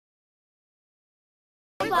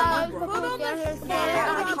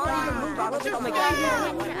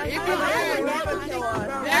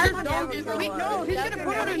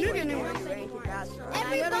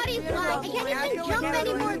Everybody's like, I can't even jump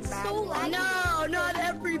anymore, it's so laggy. No, not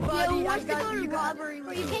everybody. Yo, wants to go to robbery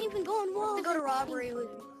with you. Can't even go on walls. To go to robbery with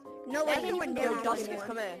you. No, That's would never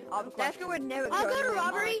come in. That's would never I'll go to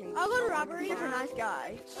robbery. I'll go to robbery. You're a nice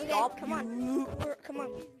guy. Okay, Stop. come on. Come on.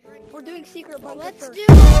 We're doing secret bunker. Let's do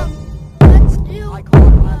I can't.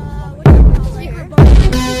 what do you call secret bunker?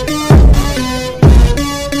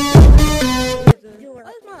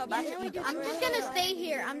 I'm just gonna stay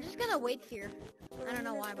here. I'm just gonna wait here. I don't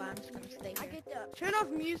know why, but I'm just gonna stay here. Turn off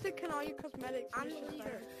music and all your cosmetics. I'm the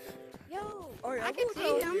leader. Yo, I can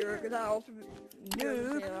see him.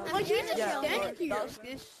 Noob. What you just standing here?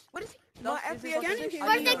 What is he? My FPS standing here.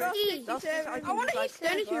 What's XD? I wonder he's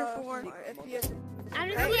standing here for. I'm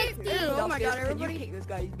just XD. Oh my god, everybody. Kick this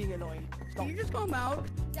guy, he's being annoying. Can you just calm out?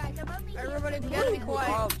 Everybody, we gotta be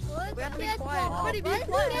quiet. We have to be quiet. Everybody be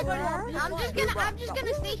quiet. I'm just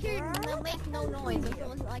gonna stay here and make no noise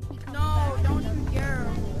until like he comes No, back. don't you dare.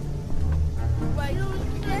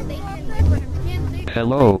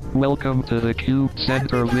 Hello, welcome to the Cube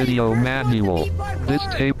Center video manual. This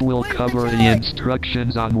tape will cover the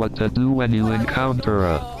instructions on what to do when you encounter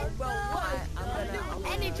a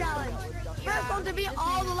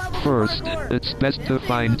First, it's best to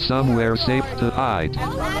find somewhere safe to hide.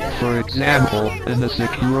 For example, in a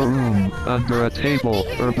secure room, under a table,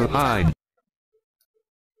 or behind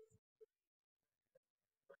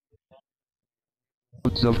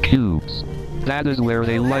loads of cubes. That is where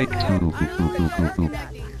they like to.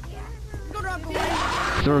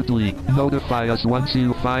 Thirdly, notify us once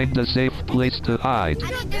you find a safe place to hide.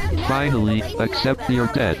 Finally, accept you're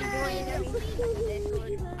dead.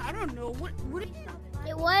 I don't know, what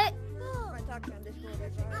What?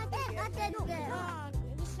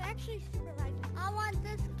 I want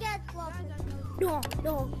this No,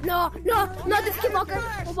 not the Skinwalker.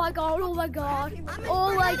 Oh my god,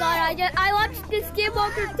 I watched the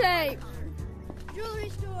Skinwalker tape. Jewelry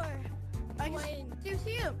store. I can still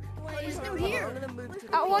see him. He's still here.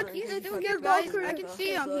 I want He's the still here, guys. I can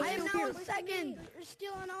see him. I He's have still now here. a second. You're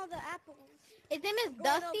stealing all the apples. His name is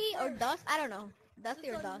Dusty or Dust? I don't know. Dusty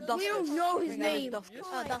or Dust? We don't know his name. Oh, Dusty.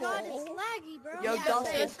 God, it's laggy, bro. Yo,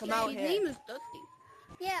 Dusty, come out His here. name is Dusty.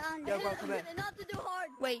 Yeah, Yo, bro, come here. Not to do hard.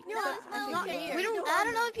 Wait, No, it's not here. We don't. I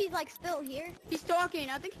don't know if he's like still here. He's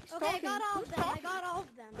talking. I think he's talking. Okay, I got all of them. I got all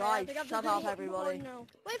of them. Guys, shut up, everybody.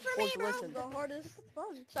 Wait for me, bro. Listen. The hardest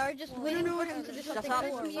fun. Sorry, just We waiting don't know for him what to do shut something up.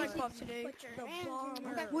 cool. It's a Cyclops today.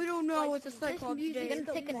 Okay. We don't know what the Cyclops He's today.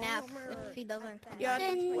 gonna take a nap if he doesn't. Yeah,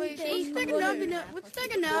 wait, let's take a nap. Let's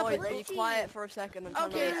take a nap. Boys, be quiet for a second and turn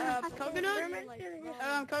Okay, on.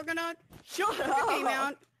 coconut? Coconut? Shut He up! came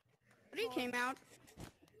out. He came out.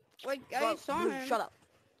 Wait, I Bro, saw dude, him. shut up.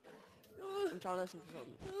 I'm trying to listen to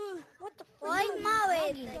something. What the fuck? Like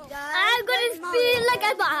Molly. I'm gonna speed like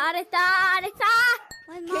a barista.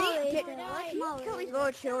 Like Molly. Like Molly. Kill these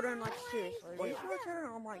little children, like, seriously. These little children,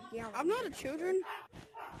 oh my god. I'm not a children.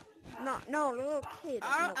 No, little kid.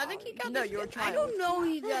 I think he got No, this. you're a I child. don't know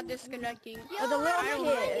he got disconnecting. But the little I don't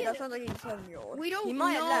know. kid, that sounds like he's 7-year-old. We don't He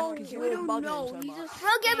might have know. left because you We were don't bugging know. him so He's much. just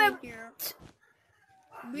We'll give him- staying here.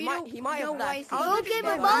 He might have left. I'll give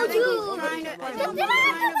him I all think you. he's trying to- I think he's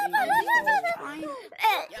trying to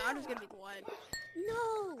be- Yeah, I'm just gonna be quiet.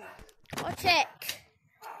 No. I'll check.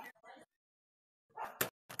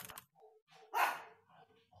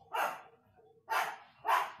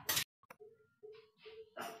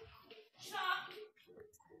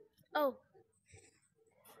 Oh.